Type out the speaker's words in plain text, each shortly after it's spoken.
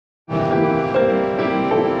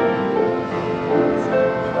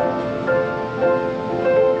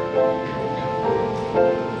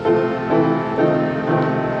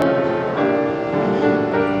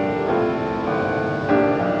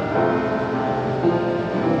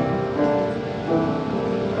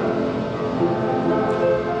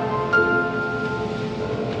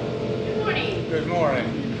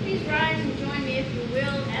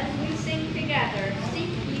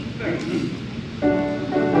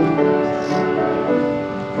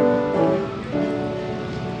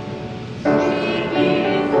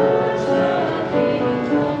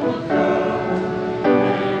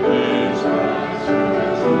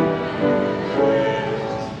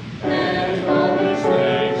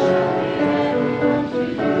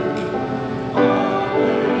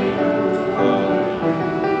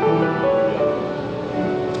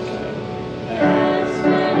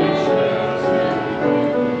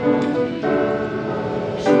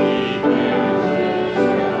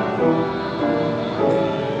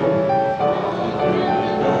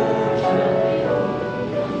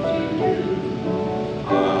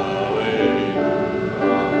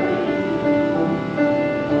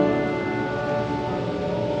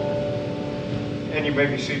You may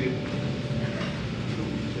be seated.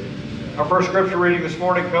 Our first scripture reading this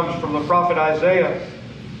morning comes from the prophet Isaiah.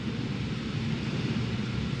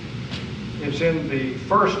 It's in the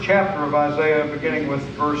first chapter of Isaiah, beginning with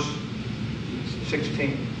verse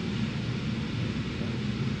 16.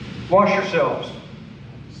 Wash yourselves.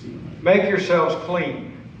 Make yourselves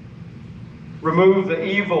clean. Remove the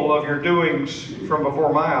evil of your doings from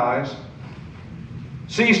before my eyes.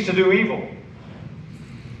 Cease to do evil.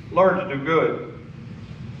 Learn to do good.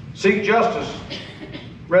 Seek justice.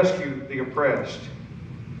 Rescue the oppressed.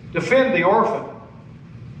 Defend the orphan.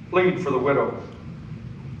 Plead for the widow.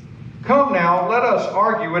 Come now, let us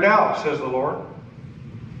argue it out, says the Lord.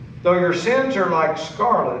 Though your sins are like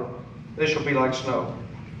scarlet, they shall be like snow.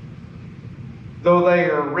 Though they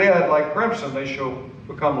are red like crimson, they shall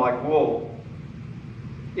become like wool.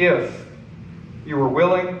 If you are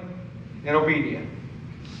willing and obedient,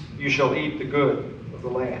 you shall eat the good of the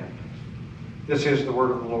land. This is the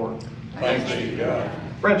word of the Lord. Thanks be to God.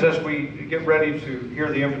 Friends, as we get ready to hear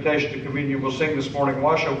the invitation to communion, we'll sing this morning,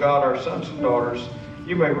 Wash, O God, our sons and daughters.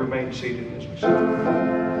 You may remain seated as we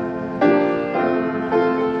sing.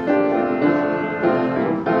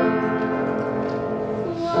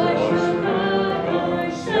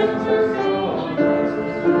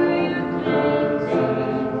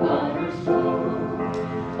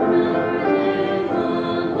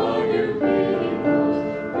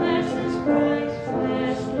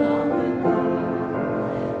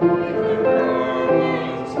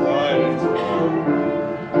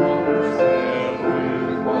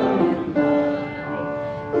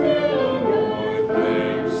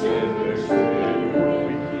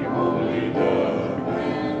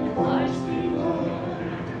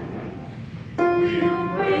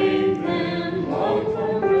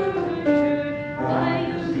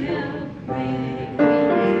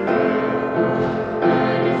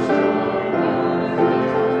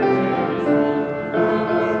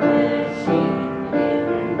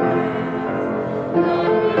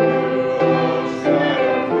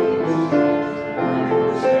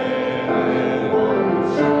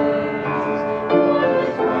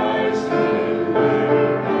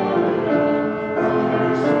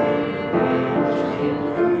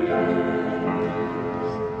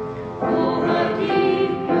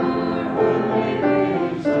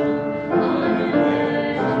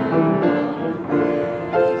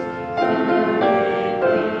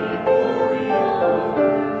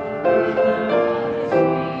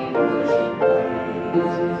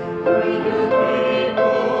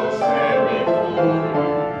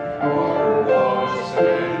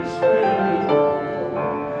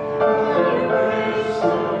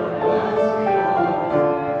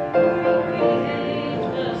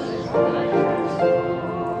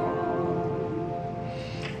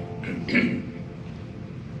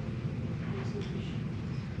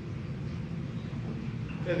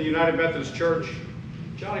 In the United Methodist Church,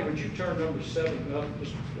 Johnny, would you turn number 7 up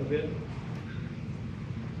just a bit?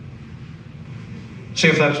 See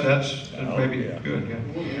if that's maybe yeah. Good, yeah.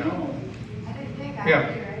 I didn't think I Yeah.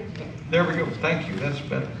 would be right. There we go. Thank you. That's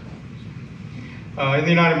better. In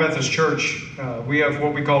the United Methodist Church, we have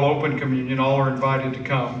what we call open communion. All are invited to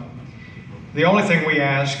come. The only thing we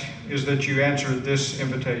ask is that you answer this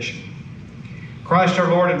invitation. Christ our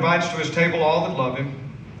Lord invites to his table all that love him,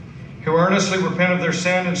 who earnestly repent of their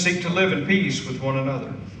sin and seek to live in peace with one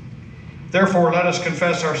another. Therefore, let us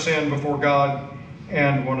confess our sin before God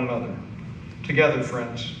and one another. Together,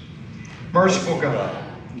 friends. Merciful God,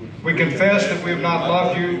 we confess that we have not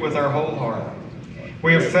loved you with our whole heart.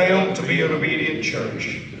 We have failed to be an obedient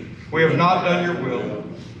church. We have not done your will.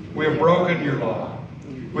 We have broken your law.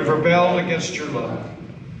 We've rebelled against your love.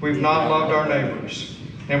 We've not loved our neighbors,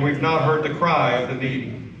 and we've not heard the cry of the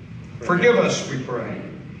needy. Forgive us, we pray.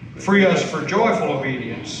 Free us for joyful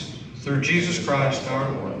obedience through Jesus Christ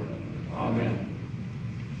our Lord. Amen.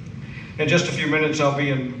 In just a few minutes, I'll be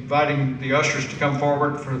inviting the ushers to come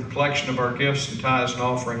forward for the collection of our gifts and tithes and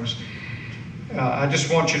offerings. I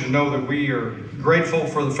just want you to know that we are grateful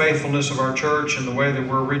for the faithfulness of our church and the way that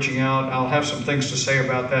we're reaching out. I'll have some things to say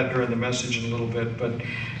about that during the message in a little bit. But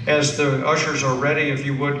as the ushers are ready, if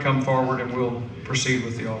you would come forward and we'll proceed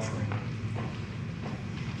with the offering.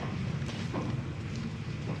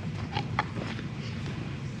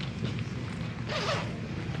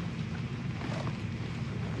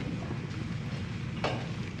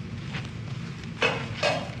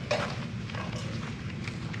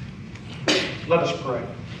 Let us pray.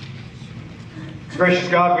 Gracious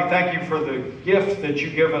God, we thank you for the gift that you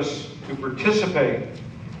give us to participate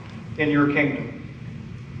in your kingdom.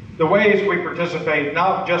 The ways we participate,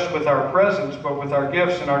 not just with our presence, but with our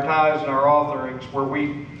gifts and our tithes and our offerings, where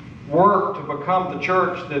we work to become the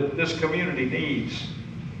church that this community needs,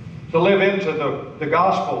 to live into the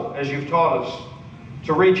gospel as you've taught us,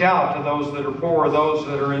 to reach out to those that are poor, those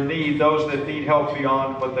that are in need, those that need help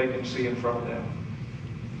beyond what they can see in front of them.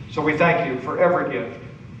 So we thank you for every gift,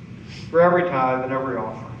 for every tithe and every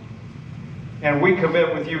offering. And we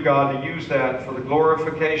commit with you, God, to use that for the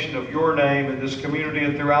glorification of your name in this community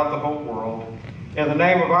and throughout the whole world. In the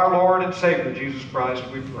name of our Lord and Savior, Jesus Christ,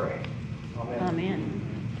 we pray. Amen. Amen.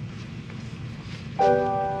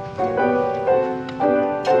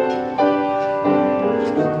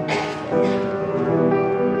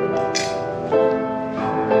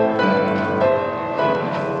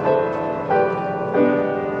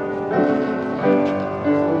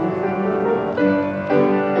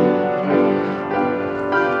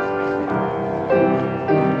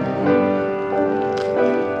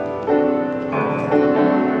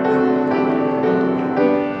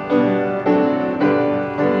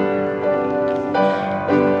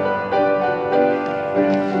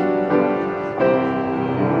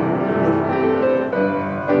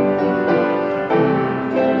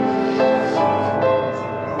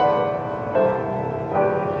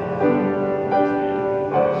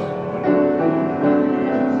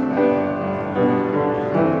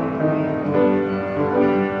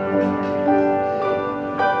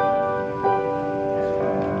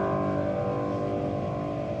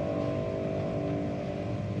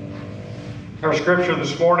 Our scripture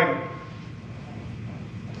this morning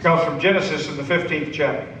comes from Genesis in the 15th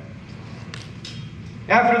chapter.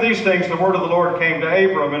 After these things, the word of the Lord came to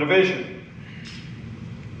Abram in a vision.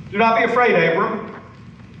 Do not be afraid, Abram.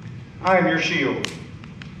 I am your shield.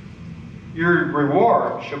 Your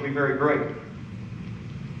reward shall be very great.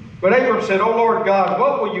 But Abram said, O Lord God,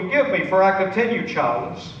 what will you give me? For I continue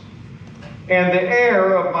childless. And the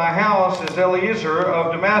heir of my house is Eliezer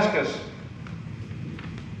of Damascus.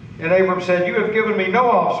 And Abram said, you have given me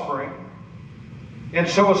no offspring, and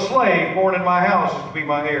so a slave born in my house is to be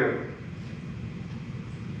my heir.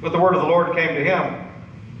 But the word of the Lord came to him,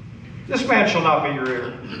 this man shall not be your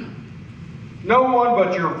heir. No one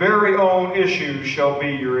but your very own issue shall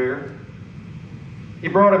be your heir. He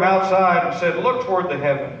brought him outside and said, look toward the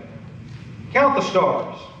heaven. Count the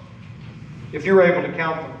stars, if you're able to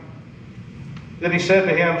count them. Then he said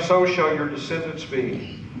to him, so shall your descendants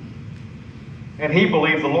be. And he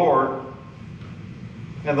believed the Lord,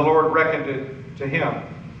 and the Lord reckoned it to him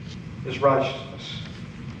as righteousness.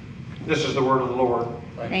 This is the word of the Lord.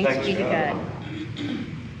 Thanks be to God.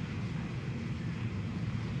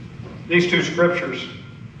 These two scriptures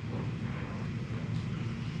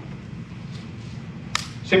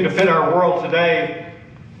seem to fit our world today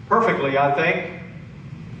perfectly, I think.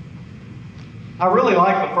 I really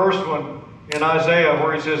like the first one in Isaiah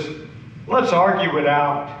where he says, let's argue it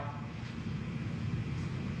out.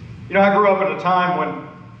 You know, I grew up at a time when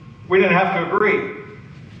we didn't have to agree.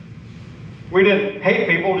 We didn't hate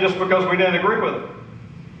people just because we didn't agree with them.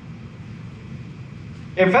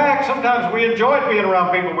 In fact, sometimes we enjoyed being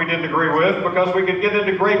around people we didn't agree with because we could get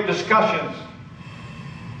into great discussions.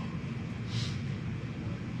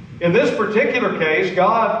 In this particular case,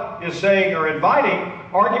 God is saying or inviting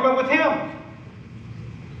argument with Him.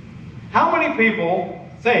 How many people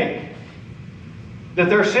think that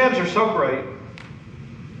their sins are so great,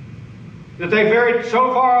 that they varied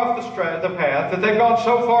so far off the path, that they've gone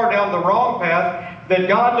so far down the wrong path, that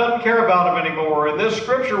God doesn't care about them anymore? And this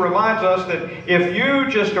scripture reminds us that if you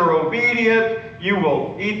just are obedient, you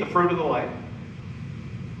will eat the fruit of the land.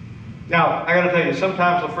 Now, I got to tell you,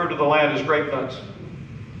 sometimes the fruit of the land is grape nuts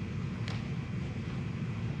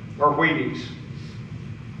or Wheaties,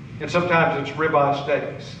 and sometimes it's ribeye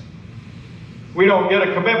steaks. We don't get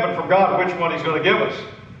a commitment from God which one He's going to give us.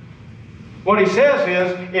 What He says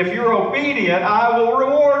is, if you're obedient, I will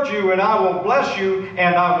reward you, and I will bless you,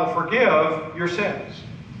 and I will forgive your sins.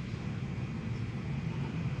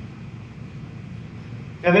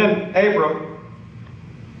 And then Abram,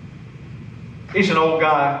 he's an old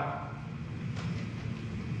guy.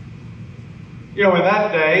 You know, in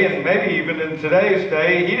that day, and maybe even in today's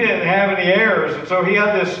day, he didn't have any heirs, and so he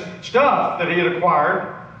had this stuff that he had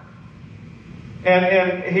acquired.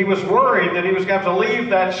 And he was worried that he was going to have to leave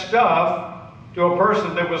that stuff to a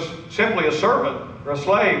person that was simply a servant or a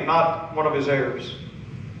slave, not one of his heirs.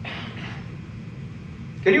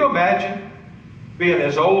 Can you imagine being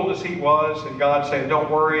as old as he was and God saying, don't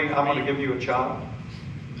worry, I'm going to give you a child?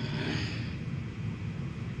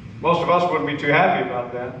 Most of us wouldn't be too happy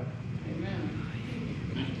about that.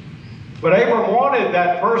 But Abram wanted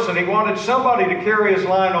that person. He wanted somebody to carry his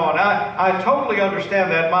line on. I totally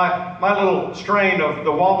understand that. My little strain of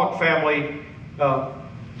the Womack family,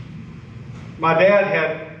 my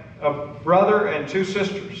dad a brother and two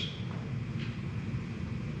sisters.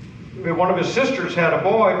 One of his sisters had a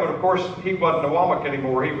boy, but of course he wasn't a Wommack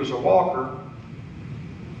anymore. He was a Walker.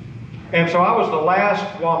 And so I was the last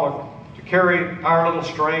Wommack to carry our little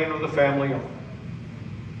strain of the family on.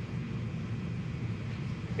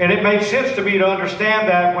 And it made sense to me to understand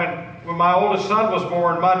that when my oldest son was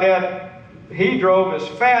born, my dad, he drove as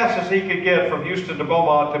fast as he could get from Houston to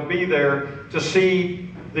Beaumont to be there to see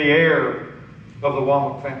the heir of the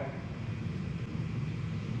Wommack family.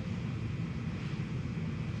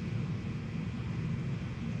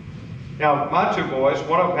 Now, my two boys,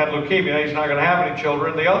 one of them had leukemia. He's not going to have any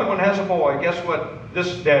children. The other one has a boy. Guess what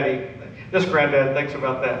this granddad thinks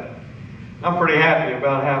about that? I'm pretty happy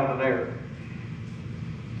about having an heir.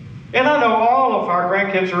 And I know all of our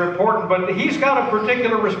grandkids are important, but he's got a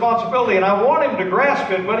particular responsibility, and I want him to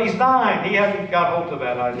grasp it, but he's 9. He hasn't got hold of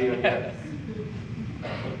that idea yet.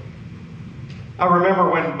 I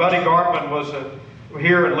remember when Buddy Gartman was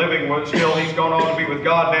here and living still. He's gone on to be with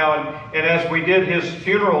God now, and as we did his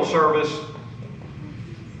funeral service,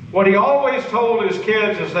 what he always told his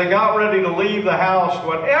kids as they got ready to leave the house,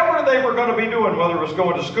 whatever they were going to be doing, whether it was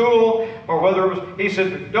going to school or whether it was, he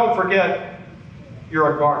said, don't forget,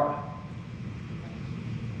 you're a Gartman.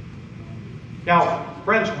 Now,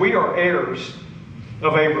 friends, we are heirs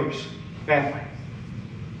of Abram's family.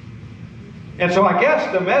 And so I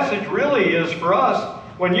guess the message really is for us,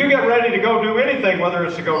 when you get ready to go do anything, whether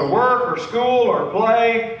it's to go to work or school or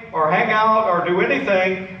play or hang out or do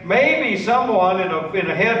anything, maybe someone in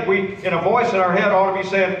a voice in our head ought to be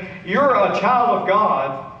saying, you're a child of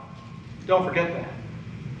God. Don't forget that.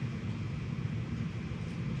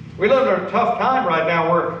 We live in a tough time right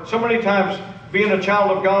now where so many times being a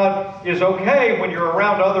child of God is okay when you're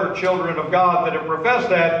around other children of God that have professed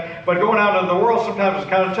that, but going out into the world sometimes is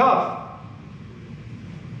kind of tough.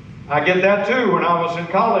 I get that too. When I was in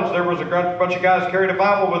college, there was a bunch of guys carried a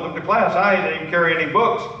Bible with them to class. I didn't even carry any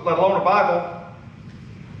books, let alone a Bible.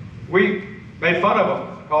 We made fun of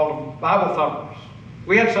them, called them Bible thumpers.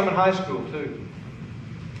 We had some in high school too,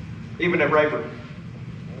 even at Rayburn.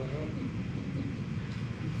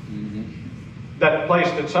 That place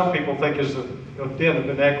that some people think is a den of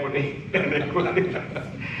iniquity.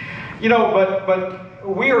 You know, but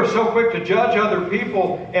we are so quick to judge other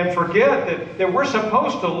people and forget that we're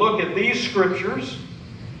supposed to look at these scriptures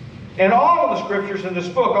and all of the scriptures in this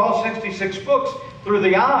book, all 66 books, through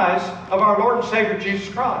the eyes of our Lord and Savior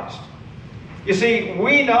Jesus Christ. You see,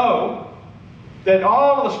 we know that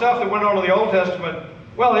all of the stuff that went on in the Old Testament,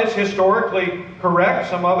 well, it's historically correct,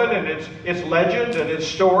 some of it, and it's legend and it's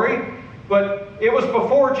story. But it was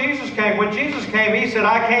before Jesus came. When Jesus came, he said,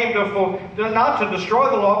 I came not to destroy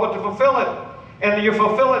the law, but to fulfill it. And you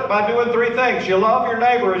fulfill it by doing 3 things. You love your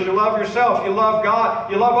neighbor as you love yourself. You love God.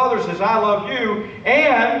 You love others as I love you.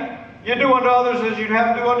 And you do unto others as you'd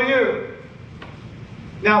have to do unto you.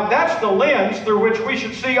 Now, that's the lens through which we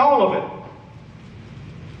should see all of it.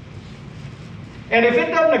 And if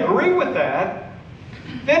it doesn't agree with that,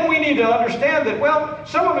 then we need to understand that, well,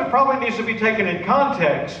 some of it probably needs to be taken in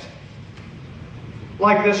context.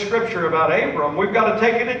 Like this scripture about Abram, we've got to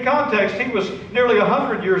take it in context. He was nearly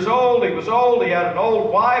 100 years old. He was old. He had an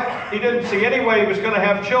old wife. He didn't see any way he was going to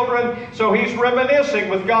have children. So he's reminiscing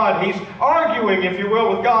with God. He's arguing, if you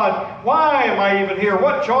will, with God. Why am I even here?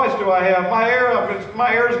 What choice do I have? My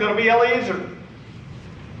heir is going to be Eliezer.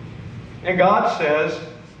 And God says,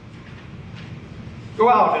 go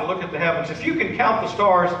out and look at the heavens. If you can count the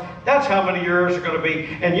stars, that's how many your heirs are going to be.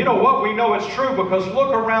 And you know what? We know it's true because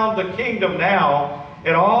look around the kingdom now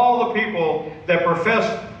and all the people that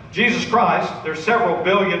profess Jesus Christ. There's several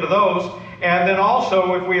billion of those. And then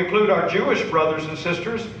also, if we include our Jewish brothers and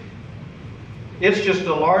sisters, it's just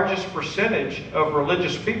the largest percentage of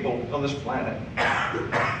religious people on this planet.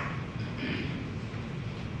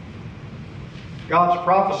 God's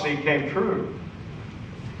prophecy came true.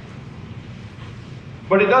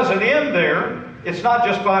 But it doesn't end there. It's not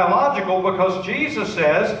just biological, because Jesus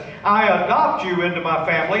says, I adopt you into my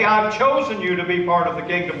family. I've chosen you to be part of the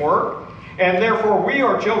kingdom work. And therefore, we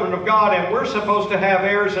are children of God, and we're supposed to have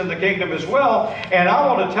heirs in the kingdom as well. And I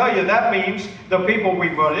want to tell you, that means the people we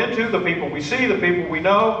run into, the people we see, the people we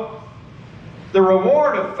know. The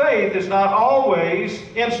reward of faith is not always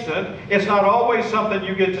instant. It's not always something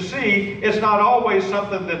you get to see. It's not always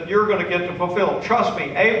something that you're going to get to fulfill. Trust me,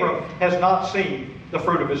 Abram has not seen the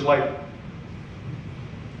fruit of his labor.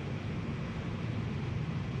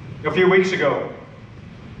 A few weeks ago,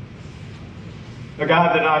 a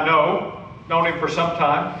guy that I known him for some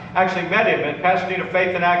time, actually met him at Pasadena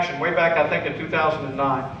Faith in Action way back, I think, in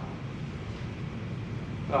 2009.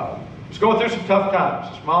 was going through some tough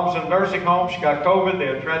times. His mom's in a nursing home. She got COVID. They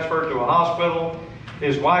had transferred to a hospital.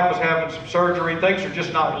 His wife was having some surgery. Things are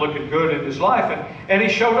just not looking good in his life. And he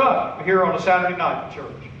showed up here on a Saturday night at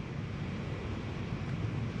church.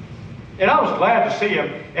 And I was glad to see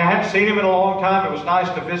him. I hadn't seen him in a long time. It was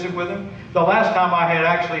nice to visit with him. The last time I had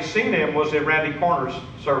actually seen him was at Randy Corner's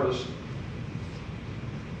service.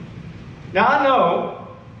 Now I know,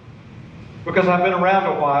 because I've been around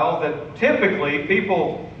a while, that typically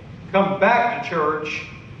people come back to church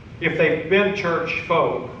if they've been church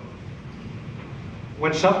folk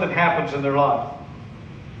when something happens in their life.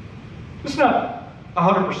 It's not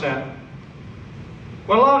 100%.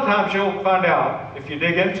 But a lot of times you'll find out, if you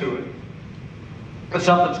dig into it, that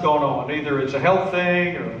something's going on. Either it's a health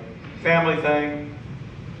thing or a family thing.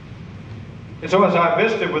 And so as I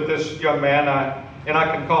visited with this young man, and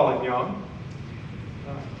I can call him young,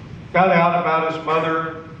 found out about his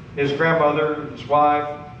mother, his grandmother, his wife,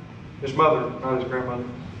 his mother, not his grandmother.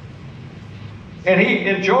 And he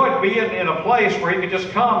enjoyed being in a place where he could just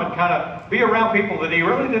come and kind of be around people that he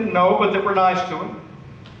really didn't know, but that were nice to him.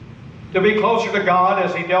 To be closer to God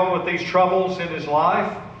as he dealt with these troubles in his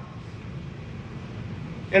life.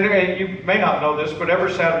 And you may not know this, but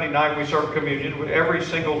every Saturday night we serve communion with every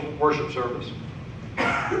single worship service.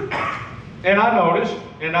 And I noticed,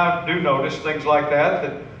 and I do notice things like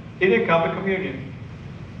that he didn't come to communion.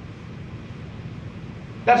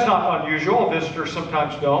 That's not unusual. Visitors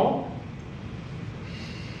sometimes don't.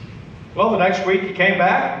 Well, the next week he came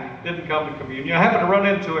back and didn't come to communion. I happened to run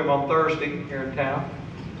into him on Thursday here in town.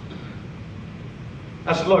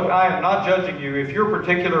 I said, look, I am not judging you. If your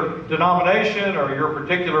particular denomination or your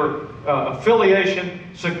particular affiliation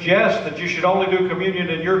suggests that you should only do communion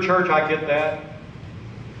in your church, I get that.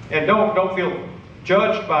 And don't feel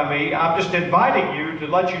judged by me. I'm just inviting you to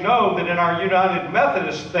let you know that in our United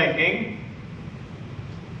Methodist thinking,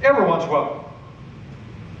 everyone's welcome.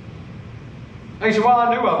 And he said, well, I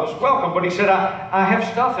knew I was welcome, but he said, I have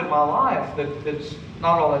stuff in my life that's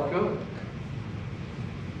not all that good.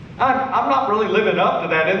 I'm not really living up to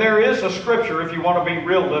that. And there is a scripture, if you want to be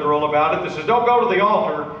real literal about it, that says, don't go to the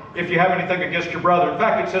altar if you have anything against your brother. In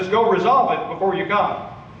fact, it says, go resolve it before you come.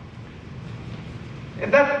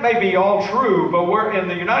 And that may be all true, but we're in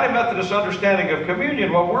the United Methodist understanding of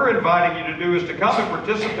communion, what we're inviting you to do is to come and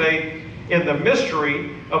participate in the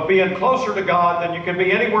mystery of being closer to God than you can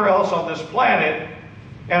be anywhere else on this planet,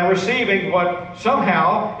 and receiving what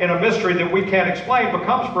somehow, in a mystery that we can't explain,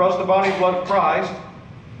 becomes for us the body and blood of Christ.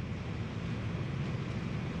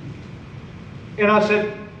 And I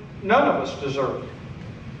said, none of us deserve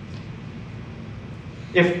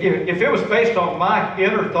it. If it was based on my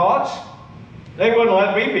inner thoughts, they wouldn't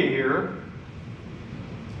let me be here.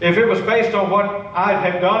 If it was based on what I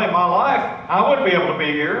had done in my life, I wouldn't be able to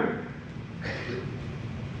be here.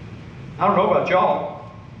 I don't know about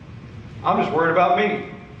y'all. I'm just worried about me.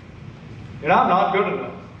 And I'm not good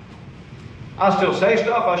enough. I still say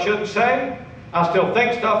stuff I shouldn't say. I still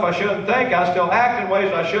think stuff I shouldn't think. I still act in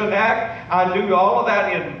ways I shouldn't act. I do all of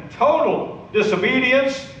that in total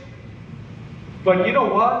disobedience. But you know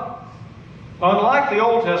what? Unlike the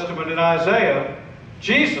Old Testament in Isaiah,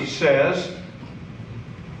 Jesus says,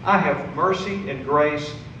 I have mercy and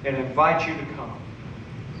grace and invite you to come.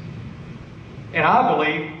 And I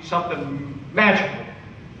believe something magical.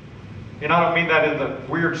 And I don't mean that in the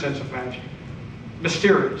weird sense of magic.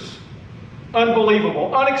 Mysterious.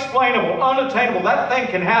 Unbelievable, unexplainable, unattainable. That thing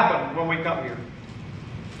can happen when we come here.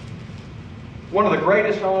 One of the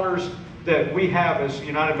greatest honors that we have as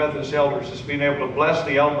United Methodist elders is being able to bless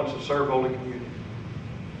the elements and serve Holy Communion.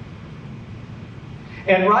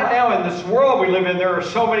 And right now in this world we live in, there are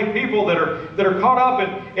so many people that are caught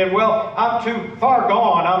up in, well, I'm too far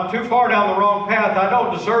gone. I'm too far down the wrong path. I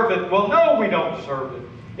don't deserve it. Well, no, we don't deserve it.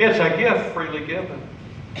 It's a gift freely given.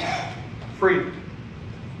 Free.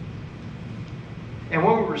 And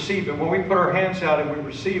when we receive it, when we put our hands out and we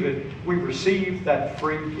receive it, we receive that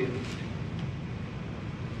free gift.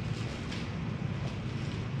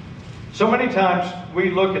 So many times we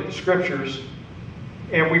look at the scriptures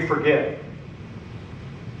and we forget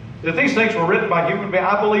that these things were written by human beings.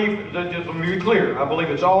 I believe, let me be clear, I believe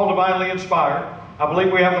it's all divinely inspired. I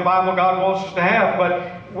believe we have the Bible God wants us to have,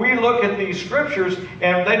 but we look at these scriptures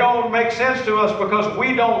and they don't make sense to us because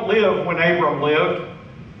we don't live when Abram lived.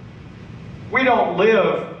 We don't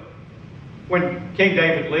live when King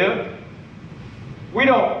David lived. We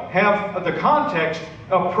don't have the context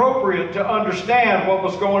appropriate to understand what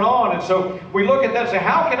was going on. And so we look at that and say,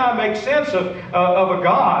 how can I make sense of a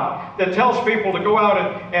God that tells people to go out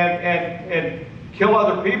and kill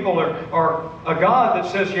other people, or a God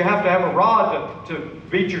that says you have to have a rod to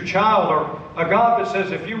beat your child, a God that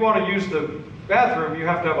says if you want to use the bathroom, you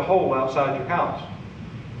have to have a hole outside your house.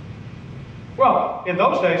 Well, in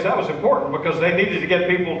those days, that was important because they needed to get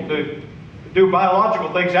people to do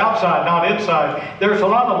biological things outside, not inside. There's a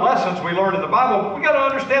lot of lessons we learn in the Bible, but we got to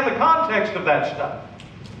understand the context of that stuff.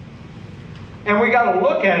 And we got to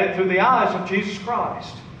look at it through the eyes of Jesus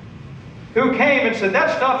Christ, who came and said,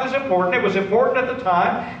 that stuff is important. It was important at the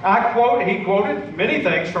time. He quoted many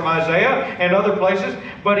things from Isaiah and other places,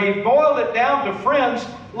 but he boiled it down to, friends,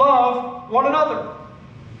 love one another.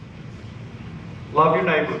 Love your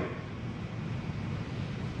neighbor.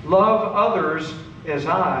 Love others as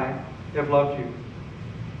I have loved you.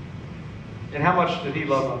 And how much did he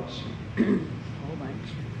love us?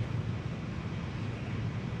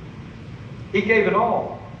 He gave it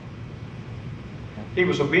all. He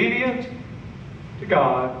was obedient to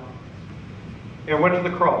God and went to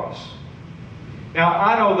the cross. Now,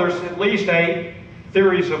 I know there's at least 8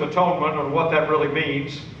 theories of atonement on what that really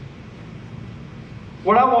means.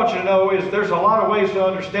 What I want you to know is there's a lot of ways to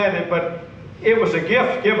understand it, but it was a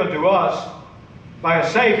gift given to us by a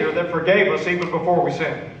Savior that forgave us even before we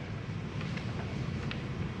sinned.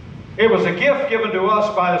 It was a gift given to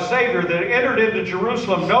us by a Savior that entered into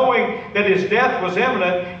Jerusalem knowing that his death was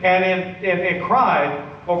imminent and cried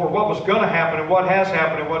over what was going to happen and what has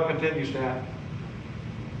happened and what continues to happen.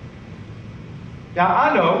 Now,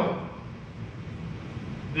 I know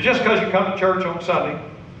that just because you come to church on Sunday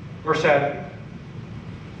or Saturday,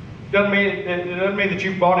 it doesn't mean that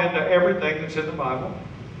you've bought into everything that's in the Bible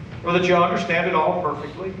or that you understand it all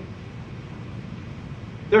perfectly.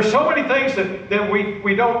 There's so many things that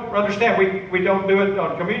we don't understand. We don't do it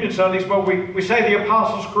on Communion Sundays, but we say the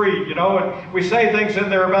Apostles' Creed, you know, and we say things in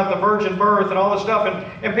there about the virgin birth and all this stuff.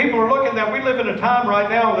 And people are looking at that. We live in a time right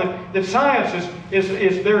now that science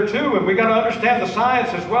is there too, and we got to understand the science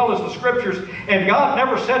as well as the Scriptures. And God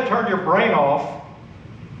never said turn your brain off.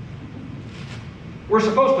 We're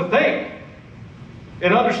supposed to think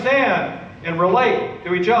and understand and relate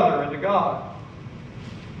to each other and to God.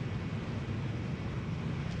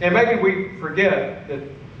 And maybe we forget that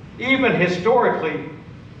even historically,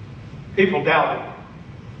 people doubted.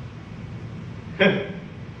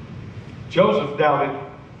 Joseph doubted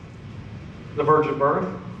the virgin birth.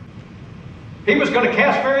 He was going to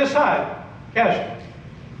cast Mary aside, casually,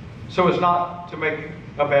 so as not to make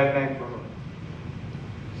a bad name for her.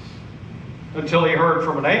 Until he heard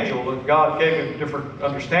from an angel that God gave him different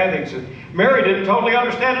understandings. And Mary didn't totally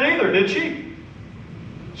understand it either, did she?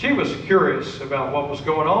 She was curious about what was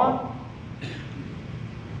going on.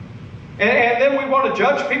 And then we want to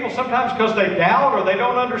judge people sometimes because they doubt or they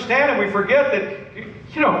don't understand, and we forget that,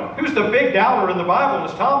 you know, who's the big doubter in the Bible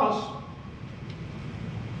is Thomas.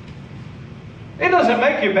 It doesn't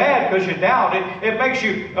make you bad because you doubt. It makes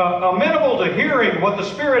you amenable to hearing what the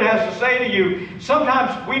Spirit has to say to you.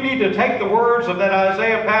 Sometimes we need to take the words of that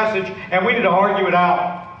Isaiah passage and we need to argue it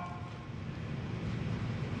out.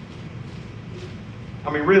 I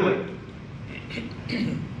mean, really.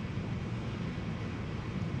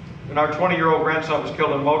 When our 20-year-old grandson was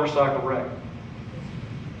killed in a motorcycle wreck,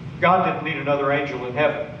 God didn't need another angel in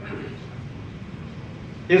heaven.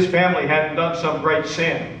 His family hadn't done some great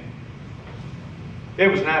sin. It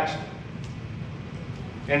was an accident.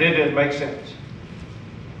 And it didn't make sense.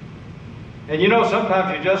 And you know,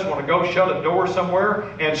 sometimes you just want to go shut a door somewhere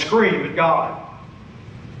and scream at God.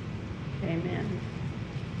 Amen.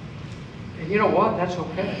 And you know what? That's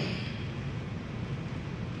okay.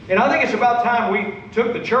 And I think it's about time we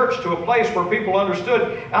took the church to a place where people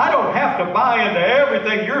understood, I don't have to buy into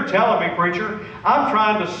everything you're telling me, preacher. I'm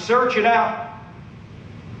trying to search it out.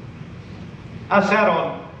 I sat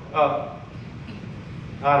on,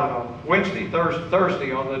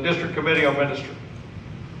 Thursday on the District Committee on Ministry.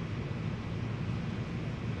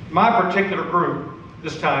 My particular group,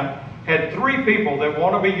 this time, had 3 people that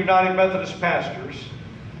want to be United Methodist pastors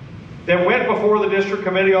that went before the District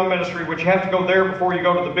Committee on Ministry, which you have to go there before you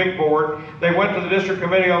go to the big board. They went to the District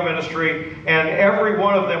Committee on Ministry, and every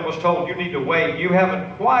one of them was told, you need to wait. You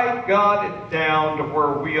haven't quite got it down to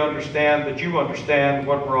where we understand that you understand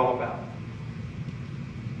what we're all about.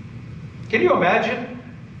 Can you imagine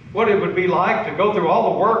what it would be like to go through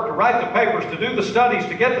all the work, to write the papers, to do the studies,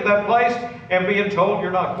 to get to that place, and being told you're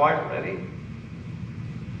not quite ready?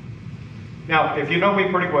 Now, if you know me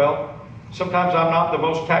pretty well, sometimes I'm not the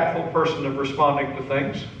most tactful person of responding to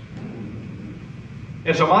things.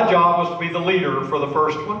 And so my job was to be the leader for the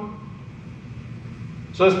first one.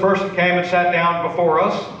 So this person came and sat down before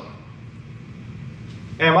us.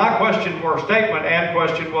 And my question, or statement and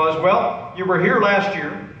question was, well, you were here last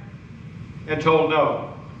year and told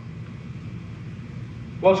no.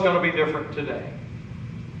 What's going to be different today?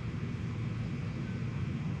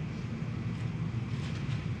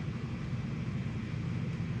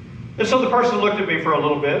 And so the person looked at me for a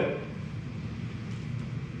little bit.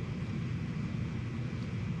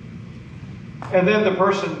 And then the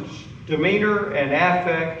person's demeanor and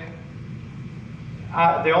affect,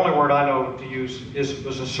 the only word I know to use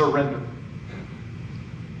was a surrender.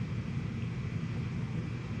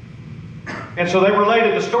 And so they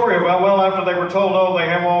related the story about, well, after they were told no, they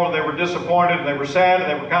came home and they were disappointed and they were sad and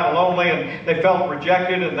they were kind of lonely and they felt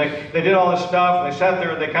rejected and they did all this stuff and they sat there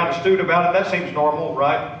and they kind of stewed about it. That seems normal,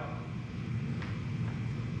 right?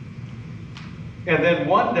 And then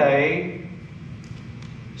one day,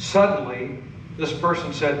 suddenly, this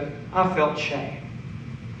person said, I felt shame.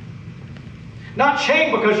 Not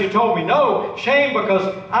shame because you told me no, shame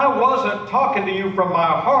because I wasn't talking to you from my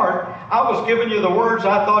heart. I was giving you the words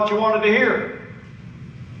I thought you wanted to hear.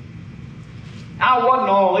 I wasn't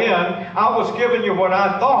all in. I was giving you what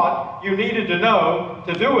I thought you needed to know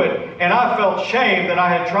to do it. And I felt shame that I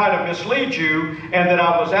had tried to mislead you and that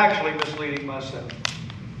I was actually misleading myself.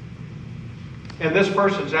 And this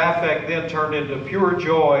person's affect then turned into pure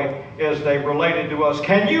joy as they related to us.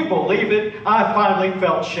 Can you believe it? I finally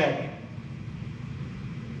felt shame.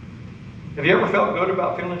 Have you ever felt good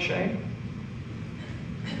about feeling shame?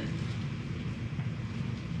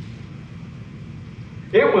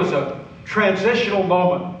 It was a transitional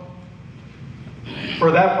moment for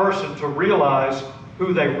that person to realize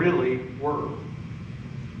who they really were.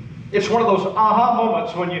 It's one of those aha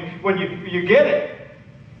moments when you get it.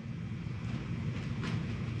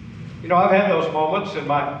 You know, I've had those moments in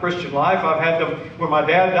my Christian life. I've had them when my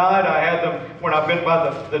dad died. I had them when I've been by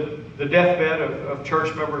the deathbed of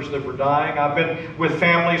church members that were dying. I've been with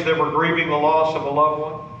families that were grieving the loss of a loved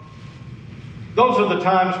one. Those are the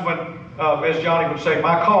times when, as Johnny would say,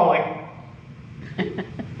 my calling.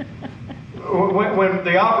 when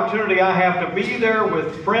the opportunity I have to be there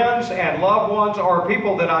with friends and loved ones or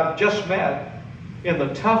people that I've just met in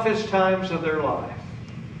the toughest times of their life.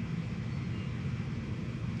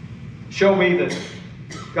 Show me that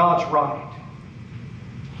God's right.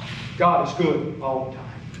 God is good all the time.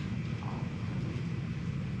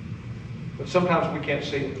 But sometimes we can't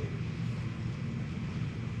see it.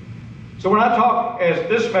 So when I talk, as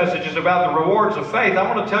this message is about the rewards of faith,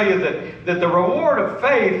 I want to tell you that the reward of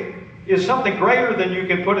faith is something greater than you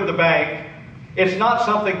can put in the bank. It's not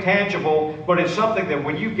something tangible, but it's something that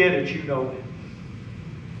when you get it, you know it.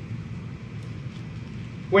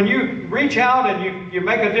 When you reach out and you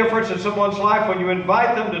make a difference in someone's life, when you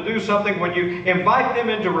invite them to do something, when you invite them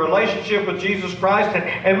into a relationship with Jesus Christ,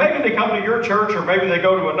 and maybe they come to your church or maybe they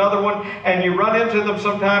go to another one, and you run into them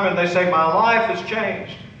sometime and they say, my life has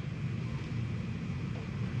changed.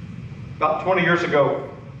 About 20 years ago,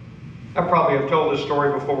 I probably have told this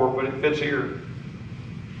story before, but it fits here.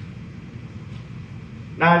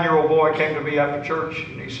 9-year-old boy came to me after church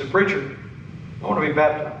and he said, Preacher, I want to be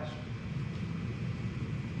baptized.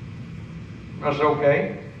 I said,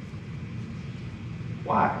 okay.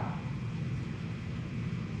 Why?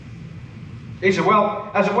 He said,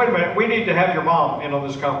 well, I said, wait a minute, we need to have your mom in on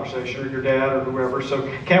this conversation, or your dad, or whoever. So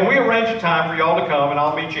can we arrange a time for y'all to come, and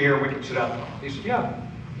I'll meet you here, and we can sit down and talk. He said, yeah.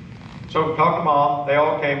 So talked to Mom. They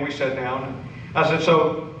all came. We sat down. And I said,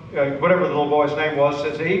 so whatever the little boy's name was,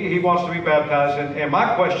 says he wants to be baptized. And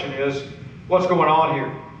my question is, what's going on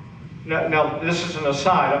here? Now, this is an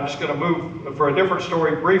aside. I'm just going to move for a different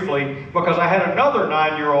story briefly, because I had another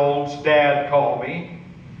 9-year-old's dad call me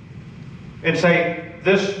and say,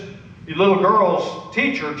 this little girl's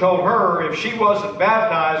teacher told her if she wasn't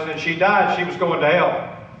baptized and she died, she was going to hell.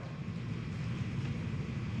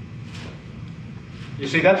 You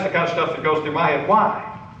see, that's the kind of stuff that goes through my head. Why?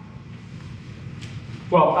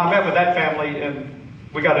 Well, I met with that family and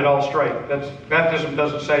we got it all straight. Baptism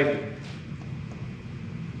doesn't save you.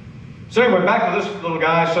 So anyway, back to this little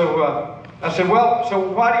guy. So I said, well,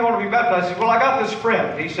 so why do you want to be baptized? He said, well, I got this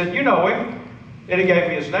friend. He said, you know him. And he gave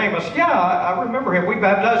me his name. I said, yeah, I remember him. We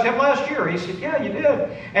baptized him last year. He said, yeah, you did.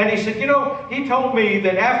 And he said, you know, he told me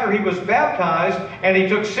that after he was baptized and he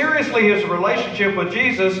took seriously his relationship with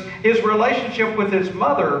Jesus, his relationship with his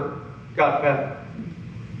mother got better.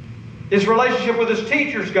 His relationship with his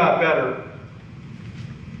teachers got better.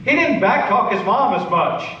 He didn't backtalk his mom as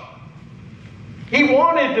much. He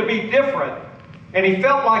wanted to be different. And he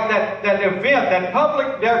felt like that event, that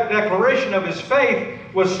public declaration of his faith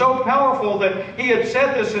was so powerful that he had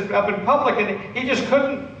said this up in public and he just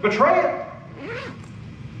couldn't betray it.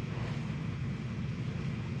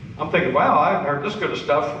 I'm thinking, wow, I haven't heard this good of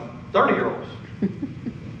stuff from 30-year-olds.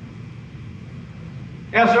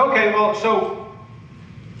 And I said, okay, well, so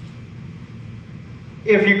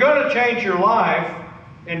if you're going to change your life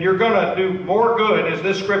and you're going to do more good, as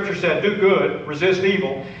this scripture said, do good, resist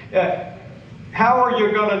evil, How are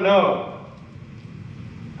you going to know?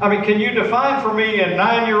 I mean, can you define for me in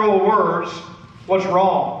 9-year-old words what's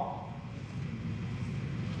wrong?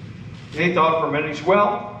 And he thought for a minute. He said,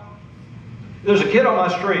 well, there's a kid on my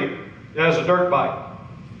street that has a dirt bike.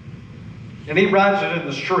 And he rides it in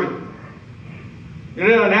the street. And it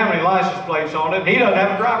doesn't have any license plates on it. And he doesn't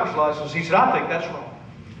have a driver's license. He said, I think that's wrong.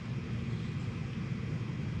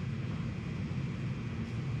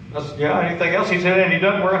 I said, yeah, anything else? He said, and he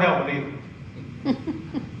doesn't wear a helmet either.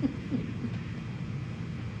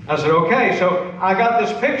 I said, okay. So I got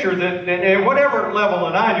this picture that at whatever level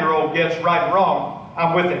a 9-year-old gets right and wrong,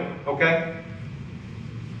 I'm with him, okay?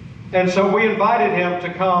 And so we invited him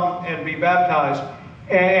to come and be baptized.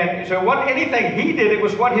 And so anything he did, it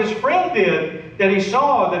was what his friend did that he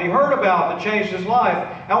saw, that he heard about, that changed his life.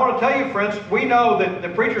 I want to tell you, friends, we know that the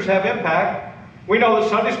preachers have impact. We know that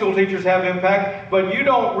Sunday school teachers have impact, but you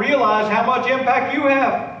don't realize how much impact you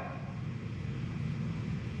have.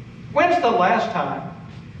 When's the last time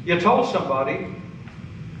you told somebody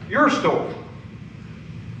your story?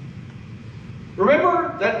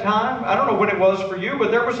 Remember that time? I don't know when it was for you, but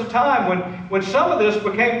there was a time when some of this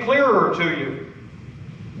became clearer to you.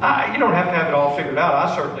 You don't have to have it all figured out.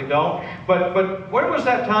 I certainly don't. But when was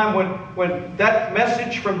that time when that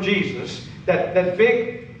message from Jesus, that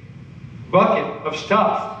big bucket of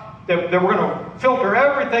stuff that we're going to filter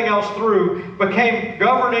everything else through, became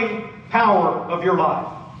governing power of your life?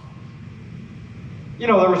 You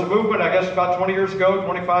know, there was a movement, I guess, about 20 years ago,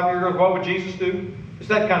 25 years ago, what would Jesus do? It's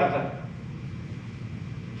that kind of thing.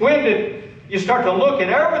 When did you start to look at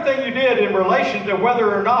everything you did in relation to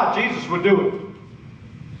whether or not Jesus would do it?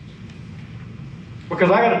 Because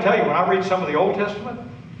I got to tell you, when I read some of the Old Testament,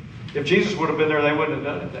 if Jesus would have been there, they wouldn't have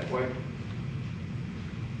done it that way.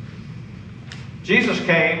 Jesus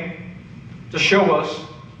came to show us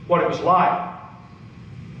what it was like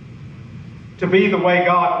to be the way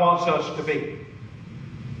God wants us to be.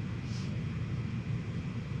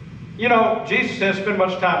 You know, Jesus didn't spend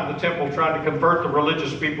much time in the temple trying to convert the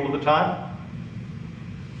religious people of the time.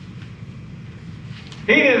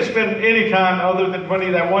 He didn't spend any time other than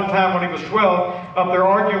that one time when he was 12 up there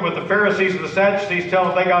arguing with the Pharisees and the Sadducees,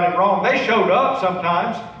 telling them they got him wrong. They showed up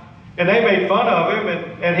sometimes, and they made fun of him,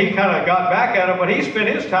 and he kind of got back at them, but he spent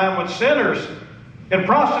his time with sinners and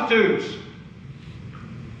prostitutes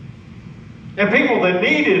and people that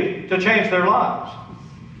needed to change their lives.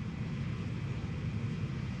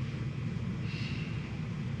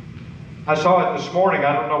 I saw it this morning.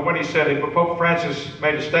 I don't know when he said it, but Pope Francis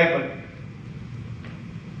made a statement.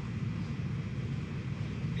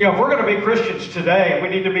 You know, if we're going to be Christians today, we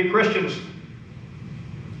need to be Christians,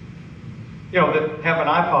 you know, that have an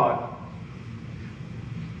iPod.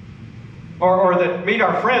 Or that meet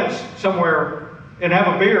our friends somewhere and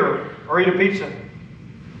have a beer or eat a pizza.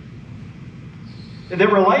 And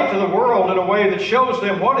that relate to the world in a way that shows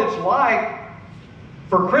them what it's like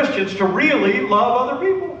for Christians to really love other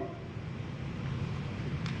people.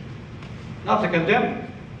 Not to condemn them.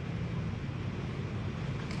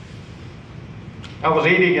 I was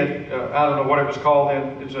eating at, I don't know what it was called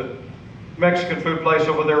then. It's a Mexican food place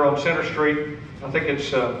over there on Center Street. I think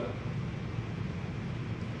it's,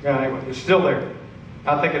 anyway, it's still there.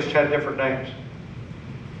 I think it's had different names.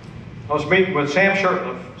 I was meeting with Sam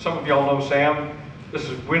Shurtleff. Some of y'all know Sam. This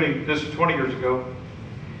is 20 years ago.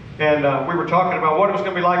 And we were talking about what it was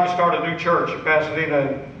going to be like to start a new church in Pasadena.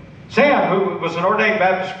 And Sam, who was an ordained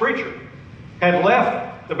Baptist preacher, had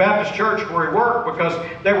left the Baptist church where he worked because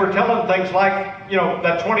they were telling things like, you know,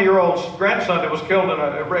 that 20-year-old's grandson that was killed in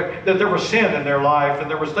that there was sin in their life, and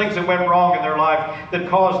there was things that went wrong in their life that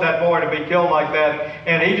caused that boy to be killed like that,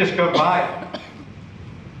 and he just couldn't buy it.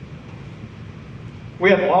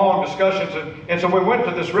 We had long discussions, and so we went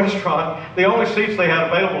to this restaurant. The only seats they had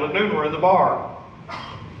available at noon were in the bar.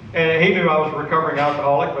 And he knew I was a recovering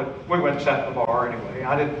alcoholic, but we went and sat in the bar anyway.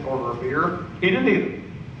 I didn't order a beer. He didn't either.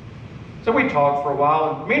 So we talked for a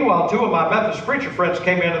while, and meanwhile, two of my Methodist preacher friends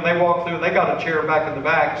came in, and they walked through, and they got a chair back in the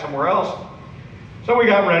back somewhere else. So we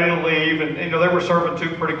got ready to leave, and you know, they were serving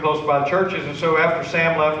two pretty close by churches, and so after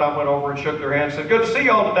Sam left, I went over and shook their hands and said, "Good to see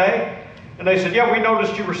y'all today." And they said, "Yeah, we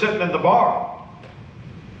noticed you were sitting in the bar."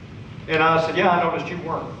 And I said, "Yeah, I noticed you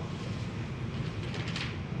weren't."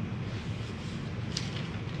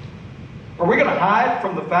 Are we going to hide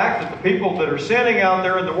from the fact that the people that are sinning out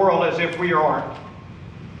there in the world as if we aren't?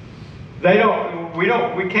 We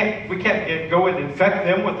can't go and infect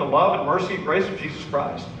them with the love and mercy and grace of Jesus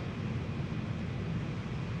Christ.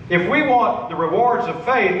 If we want the rewards of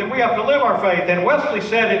faith, then we have to live our faith. And Wesley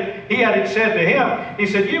said it, he had it said to him, he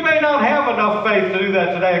said, you may not have enough faith to do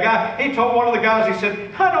that today. He told one of the guys, he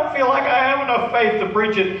said, I don't feel like I have enough faith to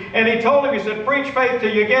preach it. And he told him, he said, preach faith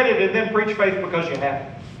till you get it, and then preach faith because you have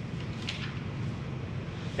it.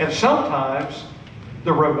 And sometimes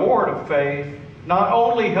the reward of faith not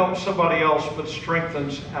only helps somebody else, but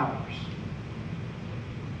strengthens ours.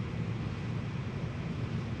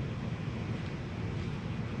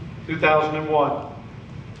 In 2001,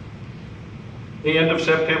 the end of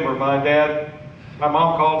September, my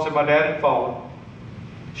mom called and said my dad had fallen.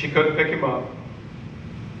 She couldn't pick him up.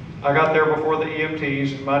 I got there before the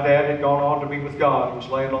EMTs, and my dad had gone on to be with God. He was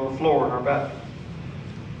laying on the floor in our bathroom.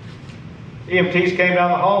 EMTs came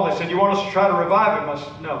down the hall. They said, you want us to try to revive him? I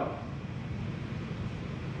said, no.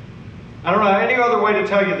 I don't know any other way to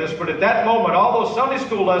tell you this, but at that moment, all those Sunday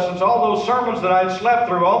school lessons, all those sermons that I had slept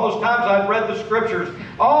through, all those times I'd read the scriptures,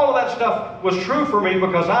 all of that stuff was true for me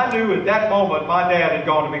because I knew at that moment my dad had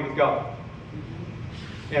gone to be with God.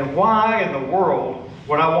 And why in the world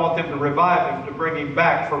would I want them to revive him, to bring him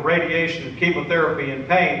back for radiation and chemotherapy and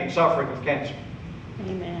pain and suffering of cancer?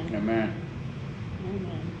 Amen. Amen.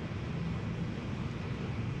 Amen.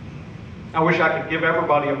 I wish I could give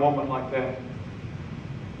everybody a moment like that.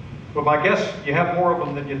 But I guess you have more of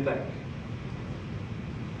them than you think.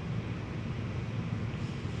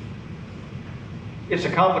 It's a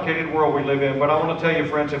complicated world we live in, but I want to tell you,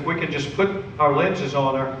 friends, if we can just put our lenses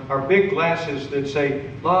on, our big glasses that say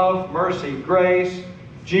love, mercy, grace,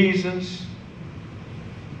 Jesus.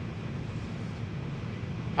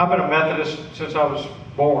 I've been a Methodist since I was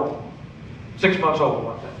born. 6 months old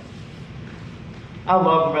like that. I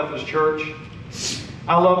love the Methodist Church.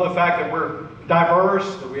 I love the fact that we're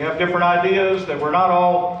diverse, that we have different ideas, that we're not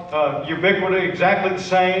all ubiquitous, exactly the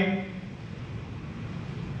same,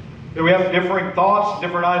 that we have differing thoughts,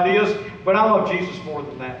 different ideas, but I love Jesus more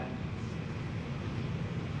than that.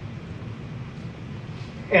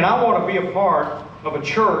 And I want to be a part of a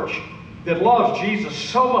church that loves Jesus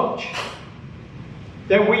so much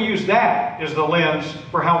that we use that as the lens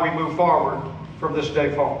for how we move forward from this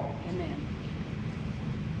day forward. Amen.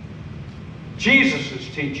 Jesus'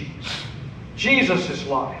 teachings, Jesus'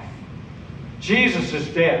 life, Jesus'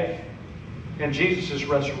 death, and Jesus'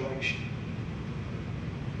 resurrection.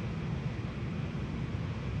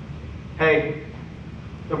 Hey,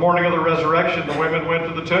 the morning of the resurrection, the women went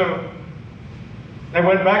to the tomb. They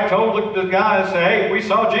went back, told the guys, hey, we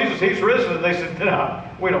saw Jesus, he's risen. And they said, no,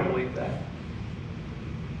 we don't believe that.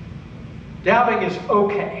 Doubting is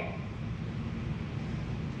okay.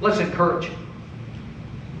 Let's encourage it.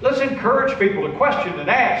 Let's encourage people to question and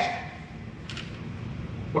ask.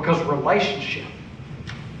 Because relationship,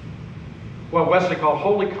 what Wesley called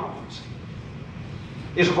holy confidence,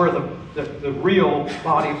 is where the real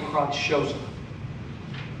body of Christ shows up.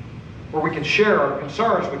 Where we can share our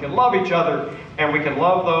concerns, we can love each other, and we can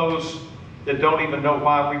love those that don't even know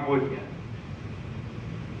why we would yet.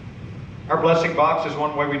 Our blessing box is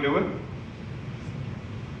one way we do it.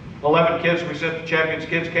 11 kids we sent to Champions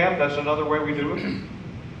Kids Camp, that's another way we do it.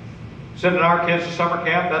 Sending our kids to summer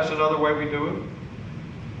camp, that's another way we do it.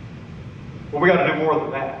 But we got to do more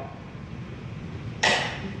than that.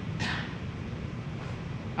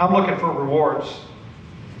 I'm looking for rewards.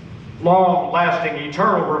 Long-lasting,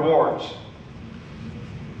 eternal rewards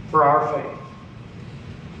for our faith.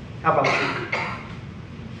 How about you?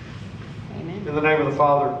 Amen. In the name of the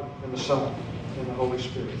Father, and the Son, and the Holy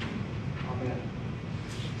Spirit. Amen.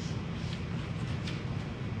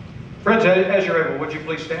 Friends, as you're able, would you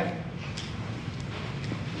please stand?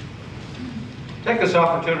 Take this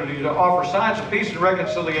opportunity to offer signs of peace and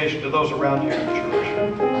reconciliation to those around you in the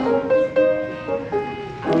church.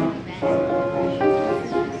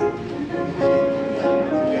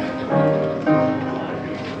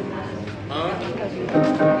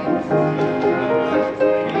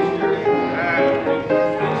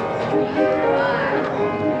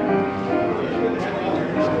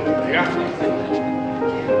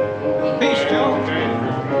 Peace, Joe.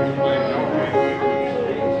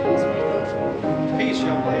 Peace,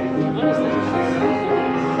 young lady.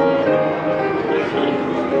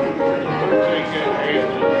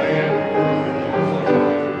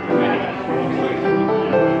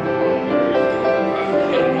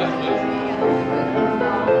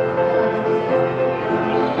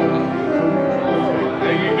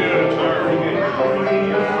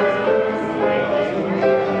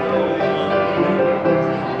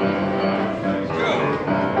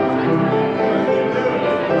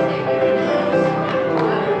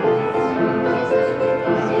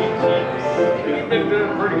 You've been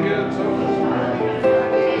doing pretty good so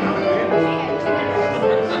far.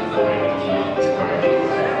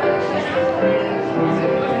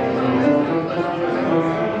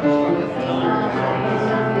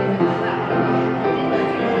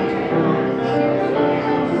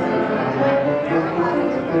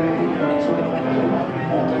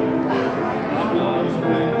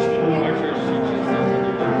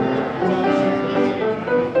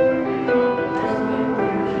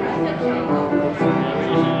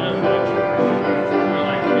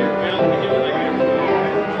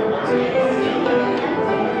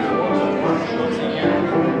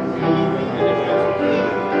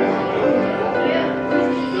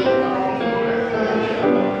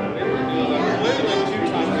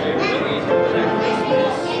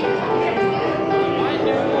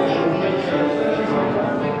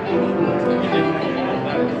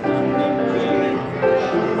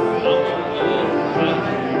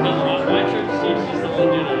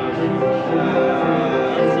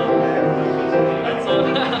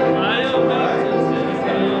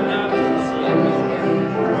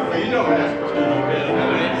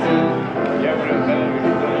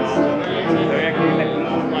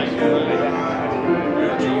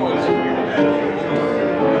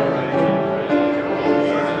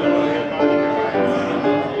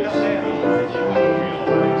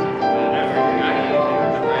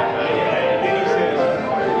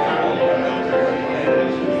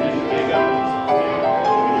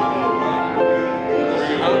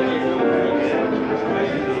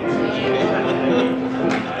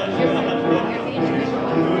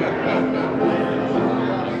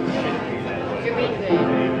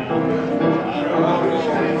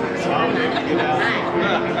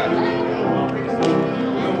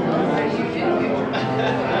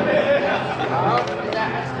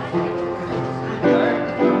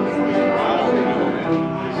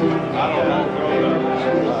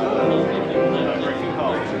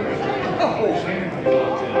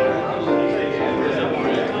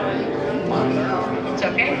 It's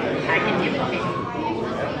okay. I can give it to you.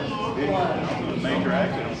 Major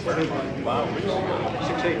accident 5 weeks ago.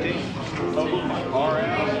 618. Totaled my car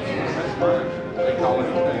out. They call it.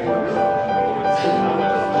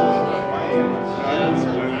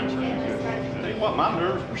 Tell you what, my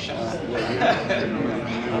nerves were shot.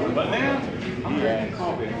 But now, I'm drinking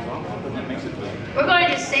coffee. That makes it better. We're going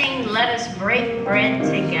to sing Let Us Break Bread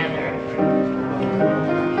Together.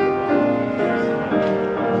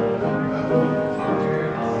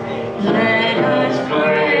 Let us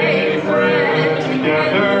break bread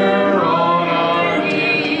together on our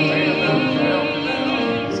knees.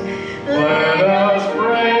 Let us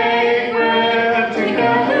break bread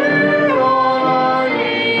together on our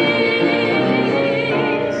knees.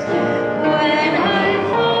 When I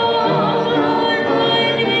fall on my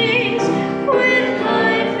knees with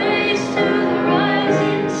my face to the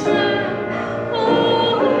rising sun, oh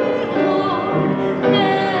Lord,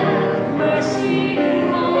 have mercy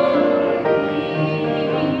on me.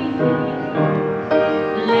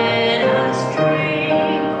 Let us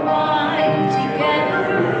drink wine together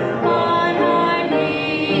on our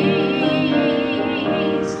knees.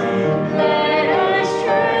 Let us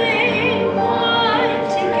drink wine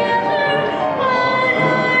together on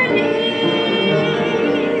our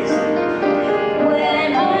knees.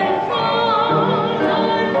 When I fall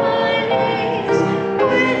on my knees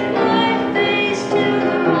with my face to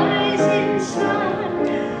the rising sun,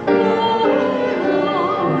 oh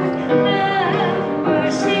Lord, have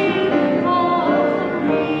mercy on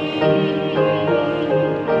me.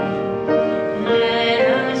 Let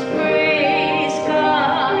us praise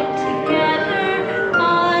God together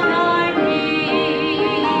on our knees.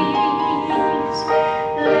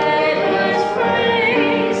 Let us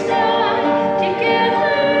praise God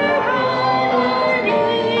together on our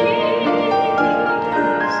knees.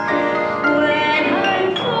 When I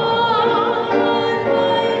fall on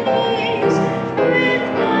my knees with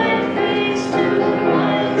my face to the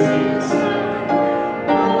rising sun,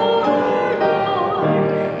 oh Lord,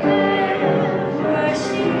 have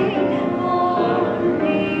mercy on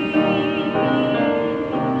me.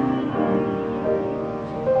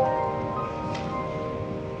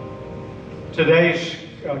 Today's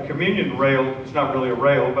communion rail, it's not really a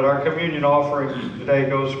rail, but our communion offering today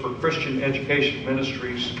goes for Christian Education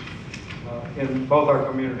Ministries in both our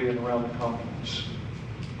community and around the continents.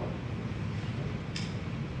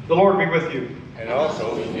 The Lord be with you. And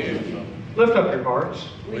also with you. Lift up your hearts.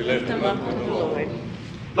 We lift them up to the Lord.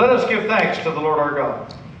 Let us give thanks to the Lord our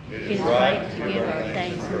God. It It is right to give our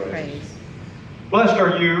thanks and praise. Blessed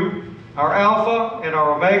are you, our Alpha and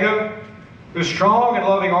our Omega, whose strong and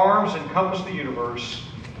loving arms encompass the universe.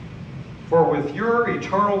 For with your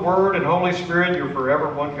eternal Word and Holy Spirit, you're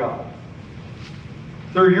forever one God.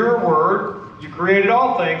 Through your Word, you created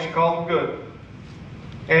all things and called them good.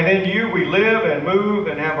 And in you we live and move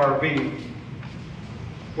and have our being.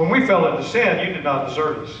 When we fell into sin, you did not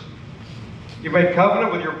desert us. You made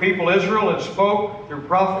covenant with your people Israel and spoke through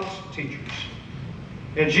prophets and teachers.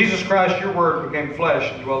 In Jesus Christ, your Word became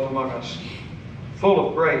flesh and dwelt among us, full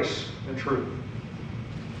of grace and truth.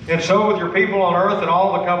 And so with your people on earth and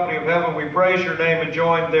all the company of heaven, we praise your name and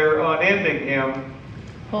join their unending hymn,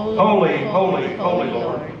 Holy, holy, holy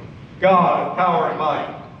Lord, God of power and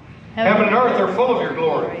might. Heaven and earth are full of your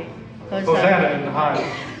glory. Hosanna in the highest.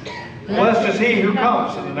 Blessed is he who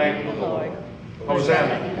comes in the name of the Lord.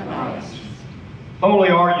 Hosanna in the highest. Holy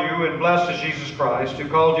are you, and blessed is Jesus Christ, who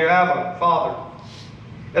called you Abba, Father.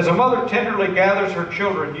 As a mother tenderly gathers her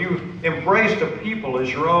children, you embraced a people as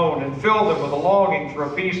your own and filled them with a longing for a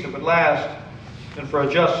peace that would last and for a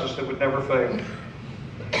justice that would never fail.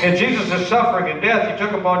 In Jesus' suffering and death, you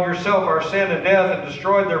took upon yourself our sin and death and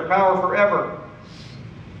destroyed their power forever.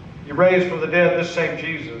 You raised from the dead this same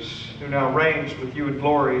Jesus, who now reigns with you in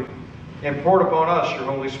glory, and poured upon us your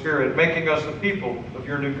Holy Spirit, making us the people of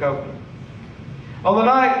your new covenant. On the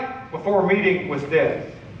night before meeting with death,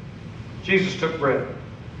 Jesus took bread.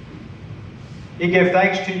 He gave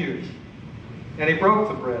thanks to you, and he broke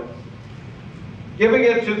the bread, giving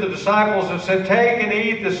it to the disciples and said, "Take and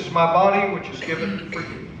eat, this is my body which is given for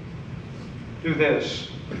you. Do this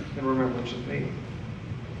in remembrance of me."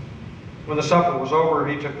 When the supper was over,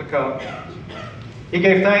 he took the cup. He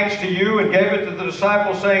gave thanks to you and gave it to the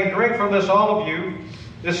disciples, saying, "Drink from this, all of you.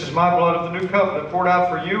 This is my blood of the new covenant, poured out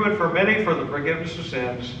for you and for many for the forgiveness of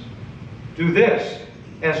sins. Do this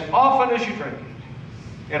as often as you drink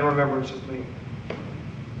it in remembrance of me.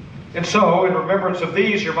 And so, in remembrance of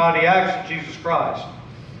these, your mighty acts of Jesus Christ,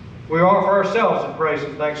 we offer ourselves in praise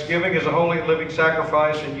and thanksgiving as a holy and living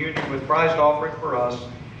sacrifice in union with Christ's offering for us,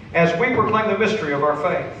 as we proclaim the mystery of our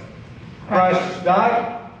faith. Christ has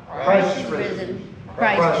died, Christ is risen,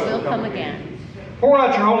 Christ will come again. Pour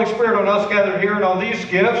out your Holy Spirit on us gathered here and on these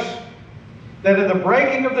gifts, that in the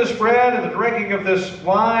breaking of this bread and the drinking of this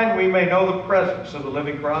wine, we may know the presence of the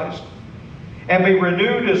living Christ, and be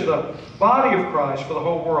renewed as the body of Christ for the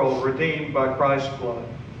whole world, redeemed by Christ's blood.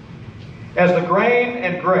 As the grain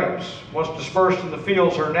and grapes, once dispersed in the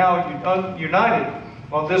fields, are now united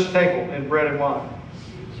on this table in bread and wine,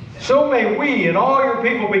 so may we and all your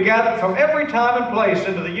people be gathered from every time and place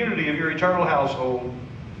into the unity of your eternal household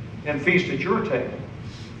and feast at your table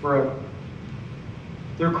forever.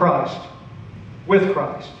 Through Christ, with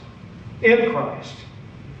Christ, in Christ,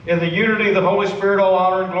 in the unity of the Holy Spirit, all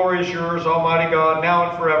honor and glory is yours, Almighty God, now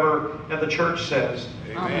and forever. And the church says,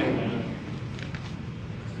 Amen.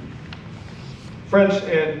 Friends,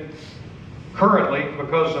 currently,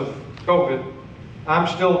 because of COVID, I'm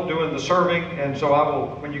still doing the serving, and so I will,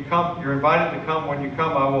 when you come, you're invited to come. When you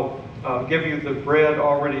come, I will give you the bread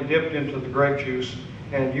already dipped into the grape juice,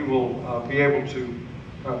 and you will be able to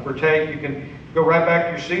partake. You can go right back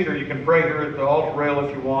to your seat, or you can pray here at the altar rail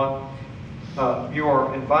if you want. You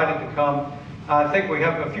are invited to come. I think we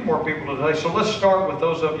have a few more people today, so let's start with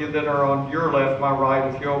those of you that are on your left, my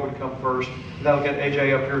right, if you all would come first. And that'll get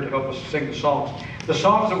AJ up here to help us sing the songs. The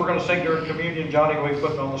songs that we're going to sing during communion, Johnny will be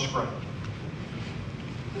putting on the screen.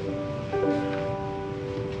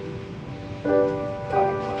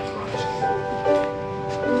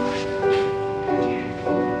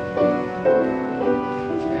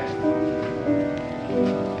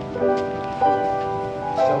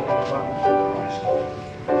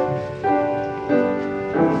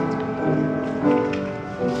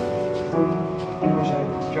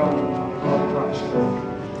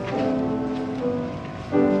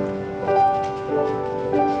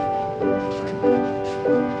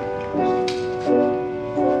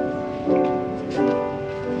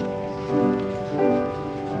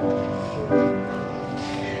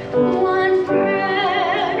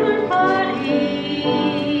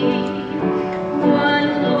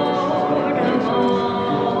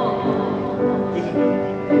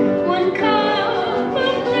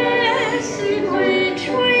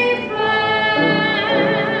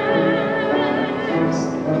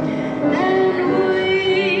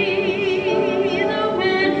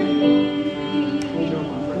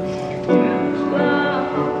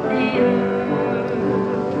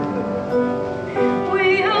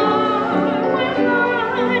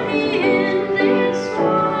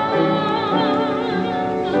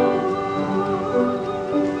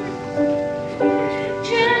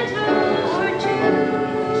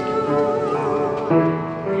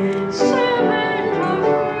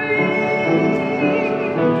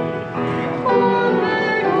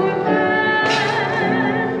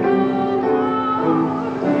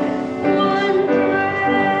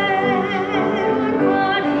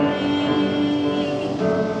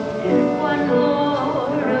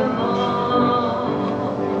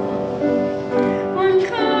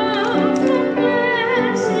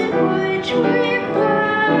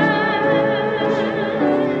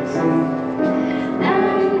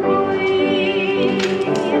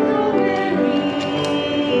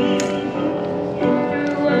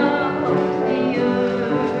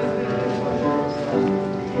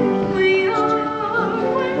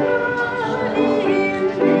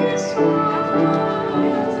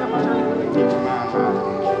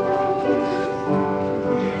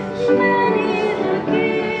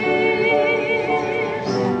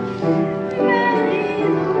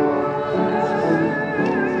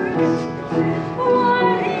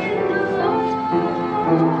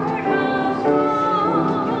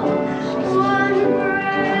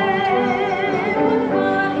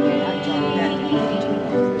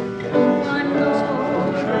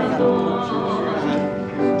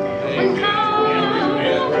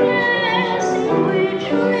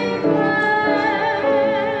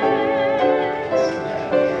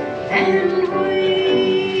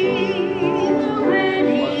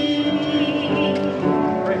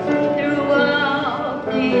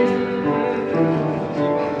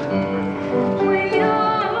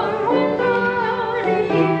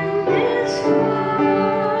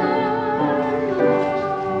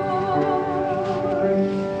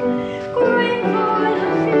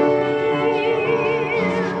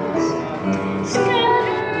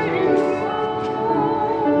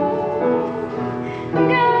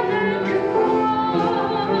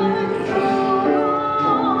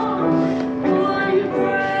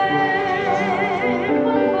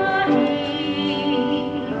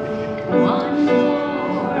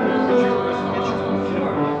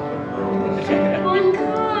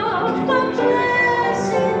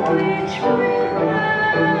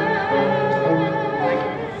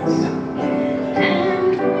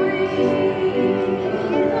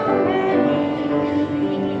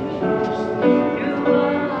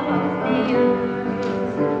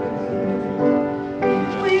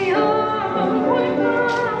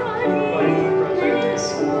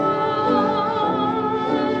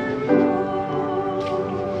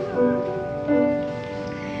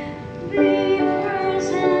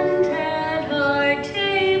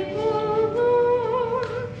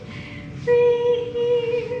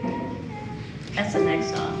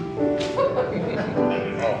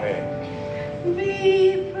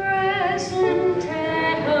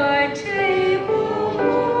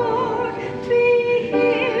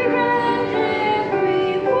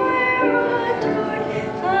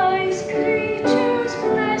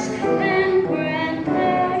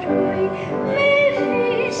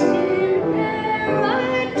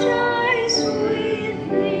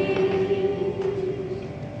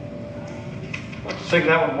 Sing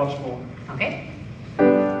that one once more. Okay.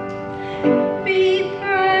 Be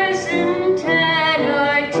present at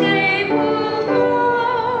our table,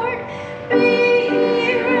 Lord. Be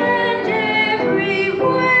here and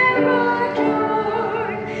everywhere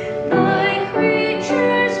adored. Thy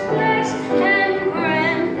creatures bless and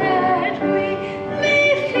grant that we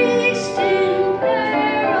may feast in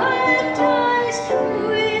paradise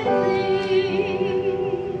with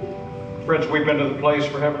thee. Friends, we've been to the place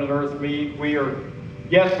where heaven and earth meet. We are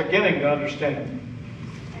yet beginning to understand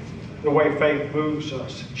the way faith moves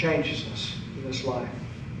us, changes us in this life.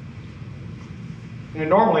 And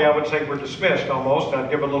normally I would say we're dismissed almost, and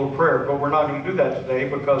I'd give a little prayer, but we're not going to do that today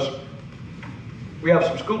because we have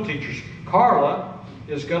some school teachers. Carla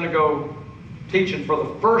is going to go teaching for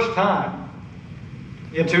the first time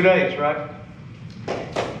in 2 days, right?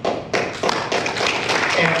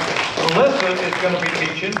 And Melissa is going to be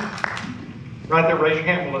teaching. Right there, raise your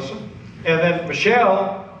hand, Melissa. And then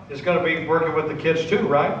Michelle is going to be working with the kids too,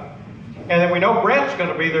 right? And then we know Brent's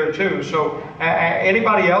going to be there too. So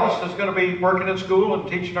anybody else is going to be working at school and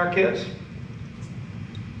teaching our kids?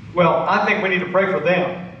 Well, I think we need to pray for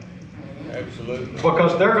them. Absolutely.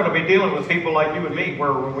 Because they're going to be dealing with people like you and me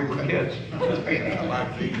when we were kids.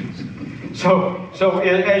 So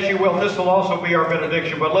as you will, this will also be our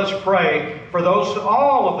benediction. But let's pray for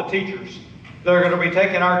all of the teachers that are going to be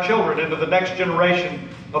taking our children into the next generation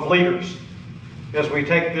of leaders as we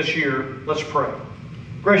take this year. Let's pray.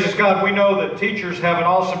 Gracious God, we know that teachers have an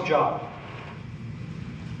awesome job.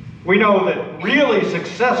 We know that really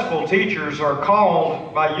successful teachers are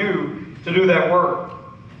called by you to do that work.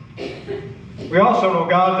 We also know,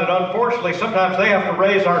 God, that unfortunately sometimes they have to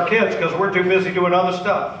raise our kids because we're too busy doing other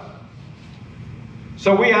stuff.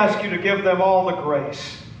 So we ask you to give them all the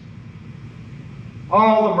grace,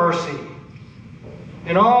 all the mercy,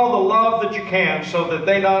 and all the love that you can so that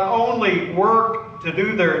they not only work to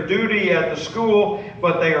do their duty at the school,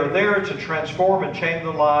 but they are there to transform and change the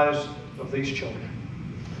lives of these children.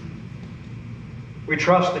 We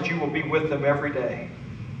trust that you will be with them every day.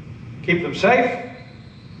 Keep them safe,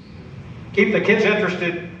 keep the kids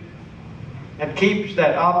interested, and keep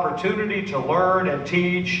that opportunity to learn and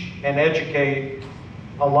teach and educate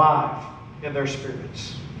alive in their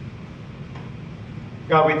spirits.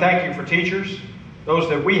 God, we thank you for teachers, those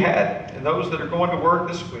that we had and those that are going to work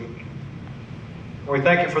this week. And we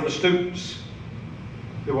thank you for the students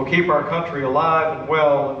that will keep our country alive and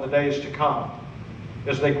well in the days to come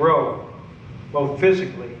as they grow, both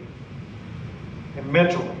physically and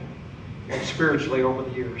mentally and spiritually over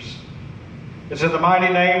the years. It's in the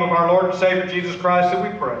mighty name of our Lord and Savior Jesus Christ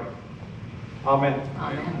that we pray. Amen.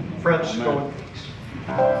 Amen. Friends, go in peace.